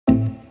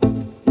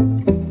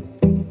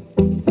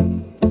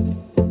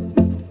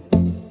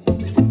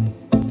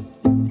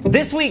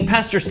This week,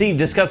 Pastor Steve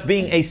discussed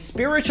being a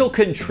spiritual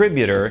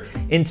contributor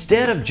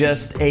instead of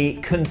just a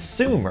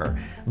consumer.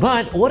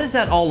 But what is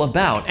that all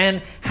about?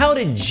 And how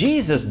did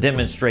Jesus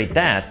demonstrate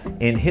that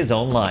in his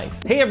own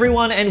life? Hey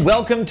everyone, and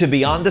welcome to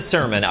Beyond the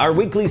Sermon, our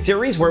weekly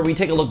series where we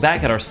take a look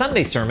back at our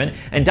Sunday sermon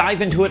and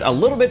dive into it a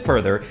little bit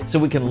further so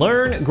we can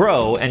learn,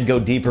 grow, and go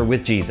deeper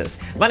with Jesus.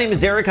 My name is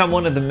Derek, I'm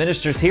one of the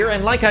ministers here,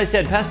 and like I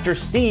said, Pastor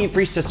Steve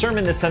preached a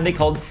sermon this Sunday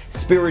called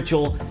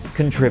Spiritual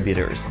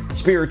Contributors.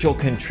 Spiritual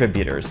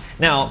Contributors.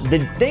 Now,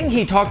 the thing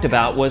he talked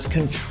about was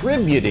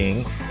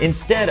contributing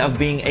instead of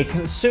being a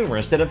consumer.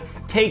 Instead of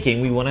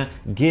taking, we want to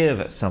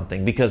give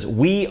something because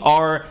we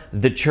are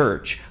the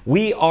church.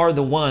 We are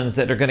the ones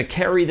that are going to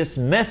carry this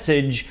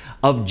message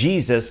of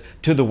Jesus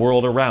to the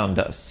world around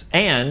us.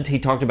 And he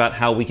talked about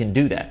how we can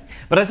do that.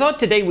 But I thought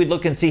today we'd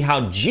look and see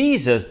how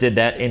Jesus did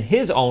that in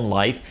his own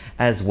life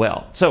as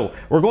well. So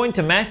we're going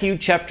to Matthew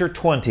chapter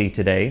 20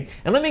 today.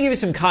 And let me give you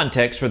some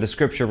context for the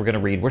scripture we're going to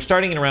read. We're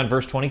starting in around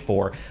verse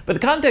 24. But the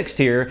context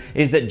here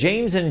is that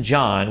James and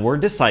John were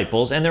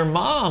disciples and their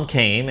mom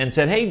came and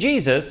said, "Hey,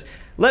 Jesus,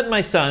 let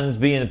my sons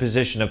be in a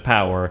position of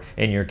power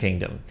in your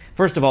kingdom."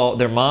 First of all,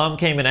 their mom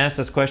came and asked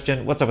this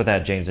question. What's up with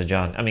that, James and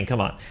John? I mean,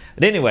 come on.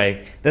 But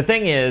anyway, the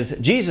thing is,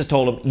 Jesus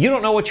told them, you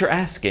don't know what you're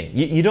asking.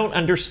 You don't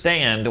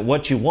understand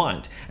what you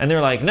want. And they're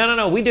like,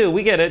 no, we do.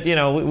 We get it. You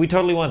know, we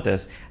totally want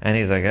this. And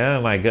he's like,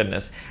 oh my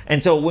goodness.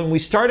 And so when we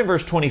start in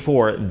verse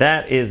 24,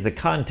 that is the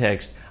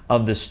context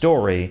of the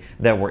story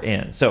that we're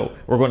in. So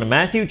we're going to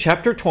Matthew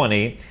chapter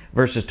 20,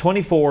 verses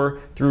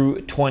 24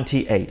 through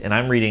 28. And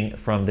I'm reading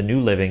from the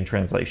New Living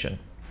Translation.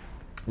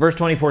 Verse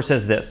 24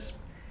 says this: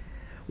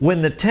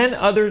 "When the 10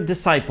 other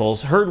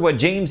disciples heard what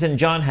James and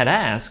John had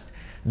asked,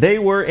 they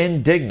were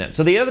indignant."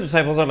 So the other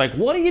disciples are like,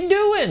 "What are you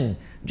doing?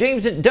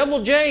 James and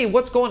Double J,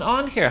 what's going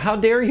on here? How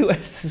dare you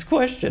ask this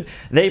question?"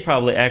 They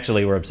probably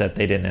actually were upset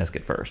they didn't ask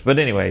it first. But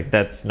anyway,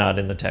 that's not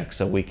in the text,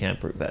 so we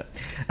can't prove that.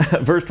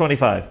 Verse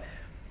 25.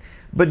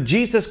 "But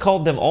Jesus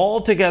called them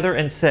all together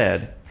and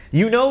said,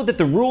 'You know that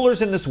the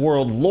rulers in this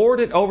world lord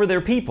it over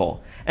their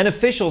people, and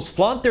officials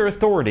flaunt their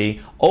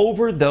authority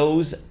over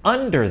those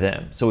under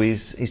them.'" So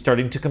he's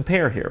starting to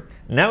compare here.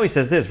 Now he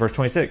says this, verse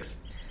 26.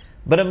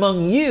 "But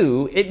among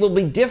you it will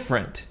be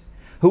different.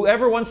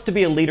 Whoever wants to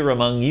be a leader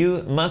among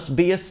you must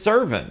be a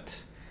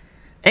servant.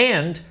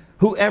 And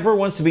whoever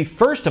wants to be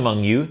first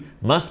among you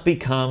must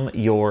become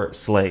your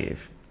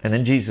slave." And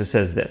then Jesus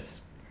says this: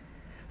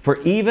 "For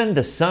even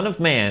the Son of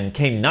Man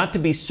came not to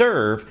be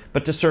served,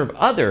 but to serve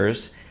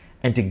others,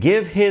 and to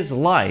give his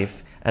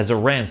life as a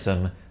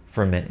ransom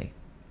for many."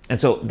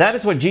 And so that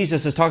is what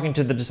Jesus is talking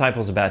to the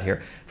disciples about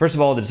here. First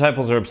of all, the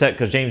disciples are upset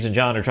because James and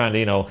John are trying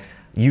to,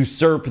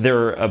 usurp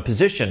their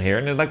position here.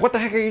 And they're like, what the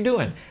heck are you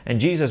doing? And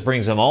Jesus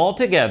brings them all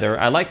together.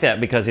 I like that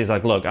because he's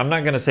like, look, I'm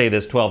not going to say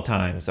this 12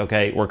 times,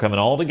 okay? We're coming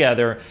all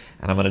together,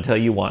 and I'm going to tell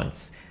you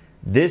once.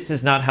 This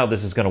is not how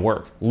this is going to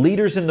work.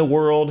 Leaders in the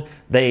world,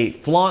 they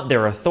flaunt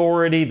their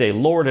authority, they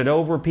lord it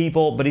over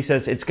people, but he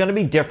says it's going to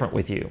be different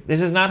with you.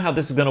 This is not how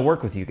this is going to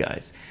work with you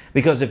guys.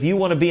 Because if you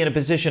want to be in a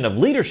position of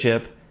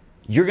leadership,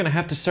 you're going to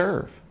have to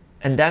serve.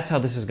 And that's how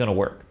this is going to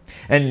work.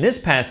 And in this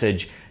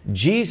passage,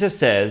 Jesus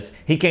says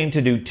he came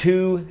to do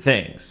two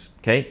things.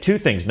 Okay, two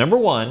things. Number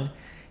one,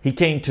 he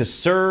came to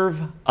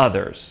serve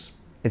others.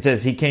 It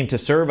says he came to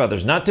serve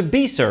others, not to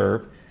be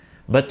served,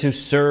 but to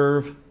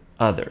serve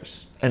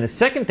others. And the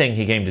second thing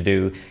he came to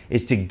do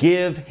is to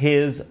give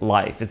his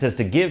life. It says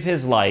to give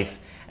his life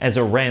as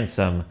a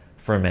ransom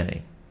for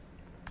many.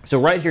 So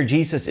right here,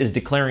 Jesus is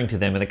declaring to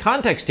them, in the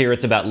context here,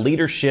 it's about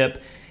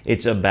leadership.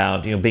 It's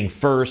about, being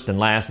first and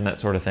last and that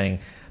sort of thing.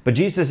 But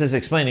Jesus is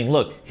explaining,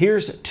 look,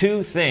 here's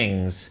two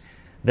things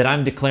that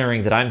I'm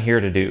declaring that I'm here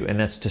to do, and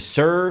that's to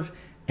serve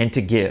and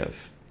to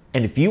give.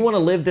 And if you want to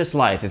live this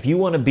life, if you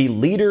want to be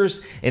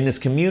leaders in this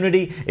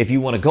community, if you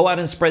want to go out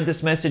and spread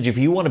this message, if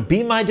you want to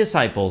be my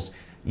disciples,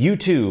 you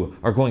too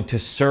are going to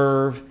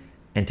serve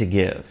and to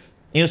give.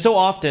 So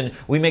often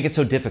we make it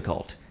so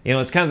difficult.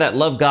 It's kind of that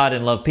love God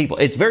and love people.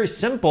 It's very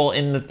simple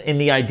in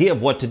the idea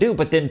of what to do,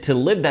 but then to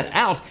live that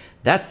out,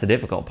 that's the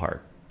difficult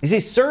part. You see,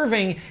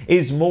 serving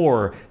is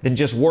more than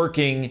just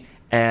working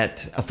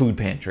at a food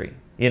pantry.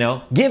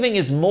 Giving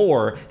is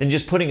more than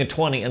just putting a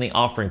 20 in the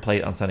offering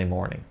plate on Sunday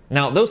morning.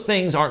 Now, those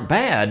things aren't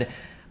bad,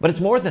 but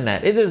it's more than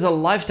that. It is a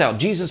lifestyle.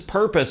 Jesus'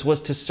 purpose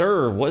was to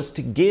serve, was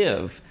to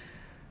give,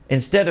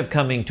 instead of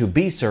coming to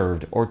be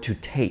served or to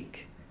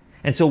take.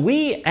 And so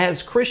we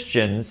as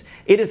Christians,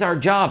 it is our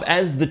job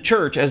as the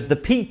church, as the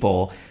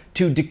people,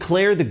 to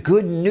declare the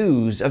good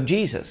news of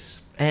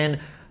Jesus. And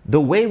the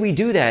way we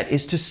do that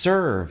is to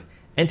serve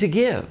and to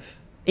give.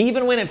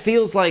 Even when it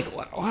feels like,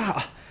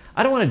 wow,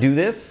 I don't want to do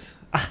this.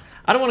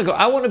 I don't want to go.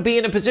 I want to be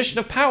in a position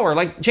of power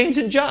like James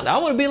and John. I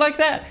want to be like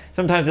that.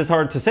 Sometimes it's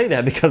hard to say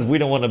that because we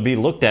don't want to be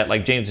looked at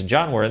like James and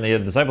John were, and the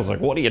disciples are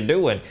like, what are you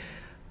doing?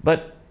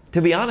 But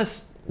to be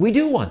honest, we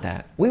do want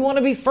that. We want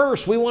to be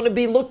first. We want to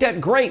be looked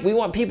at great. We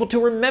want people to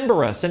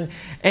remember us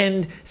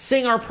and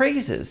sing our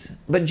praises.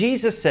 But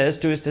Jesus says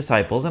to his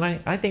disciples, and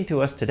I think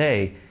to us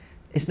today,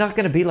 it's not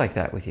going to be like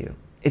that with you.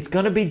 It's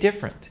going to be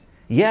different.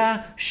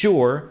 Yeah,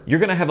 sure, you're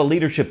going to have a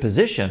leadership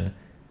position,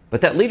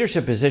 but that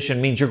leadership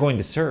position means you're going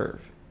to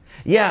serve.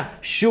 Yeah,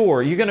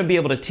 sure, you're going to be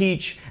able to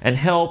teach and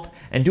help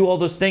and do all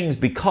those things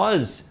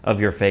because of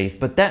your faith,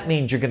 but that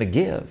means you're going to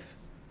give.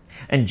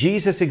 And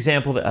Jesus'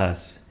 example to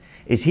us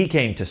is He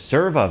came to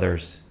serve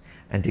others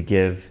and to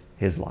give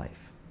His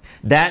life.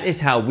 That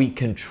is how we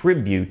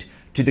contribute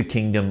to the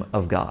kingdom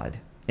of God.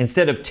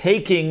 Instead of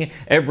taking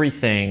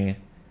everything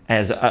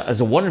as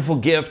a wonderful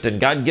gift and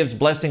God gives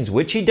blessings,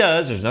 which He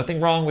does, there's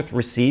nothing wrong with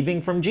receiving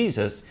from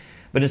Jesus,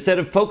 but instead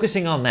of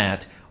focusing on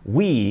that,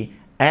 we,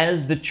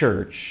 as the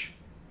church,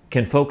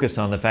 can focus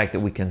on the fact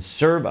that we can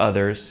serve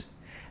others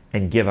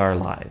and give our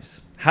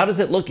lives. How does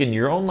it look in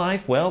your own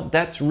life? Well,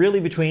 that's really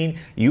between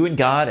you and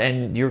God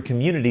and your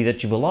community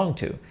that you belong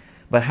to.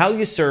 But how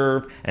you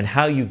serve and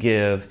how you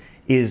give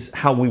is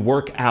how we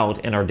work out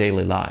in our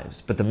daily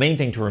lives. But the main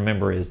thing to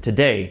remember is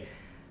today,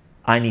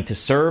 I need to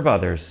serve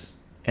others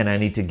and I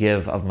need to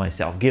give of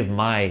myself, give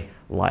my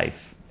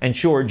life. And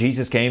sure,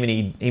 Jesus came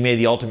and He made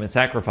the ultimate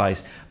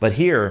sacrifice, but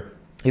here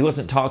He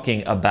wasn't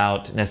talking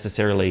about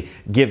necessarily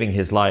giving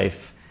His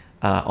life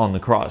on the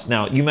cross.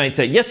 Now, you might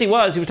say, yes, He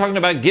was. He was talking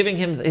about giving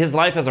His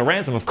life as a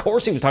ransom. Of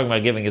course He was talking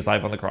about giving His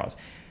life on the cross.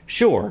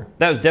 Sure,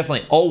 that was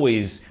definitely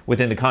always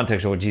within the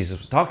context of what Jesus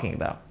was talking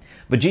about.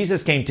 But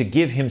Jesus came to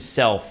give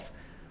Himself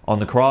on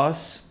the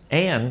cross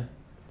and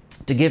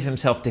to give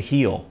Himself to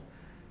heal,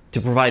 to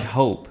provide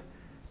hope,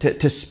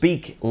 to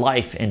speak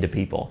life into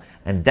people.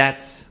 And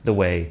that's the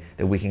way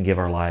that we can give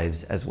our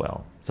lives as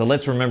well. So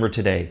let's remember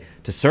today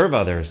to serve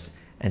others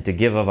and to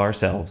give of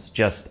ourselves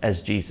just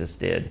as Jesus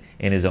did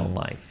in His own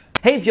life.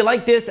 Hey, if you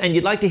like this and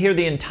you'd like to hear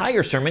the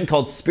entire sermon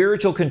called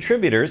Spiritual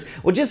Contributors,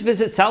 well, just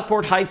visit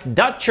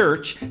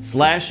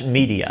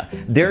southportheights.church/media.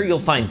 There you'll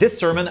find this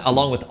sermon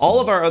along with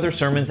all of our other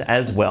sermons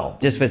as well.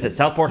 Just visit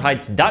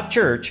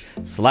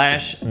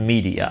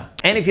southportheights.church/media.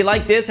 And if you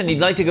like this and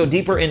you'd like to go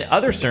deeper in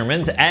other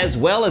sermons, as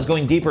well as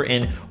going deeper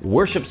in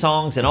worship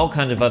songs and all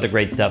kinds of other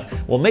great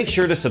stuff, well, make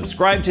sure to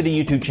subscribe to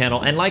the YouTube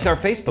channel and like our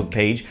Facebook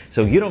page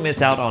so you don't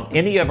miss out on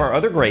any of our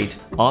other great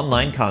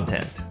online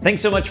content.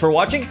 Thanks so much for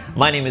watching.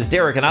 My name is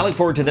Derek, and I look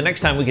forward to the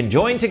next time we can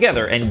join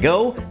together and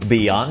go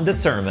beyond the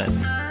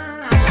sermon.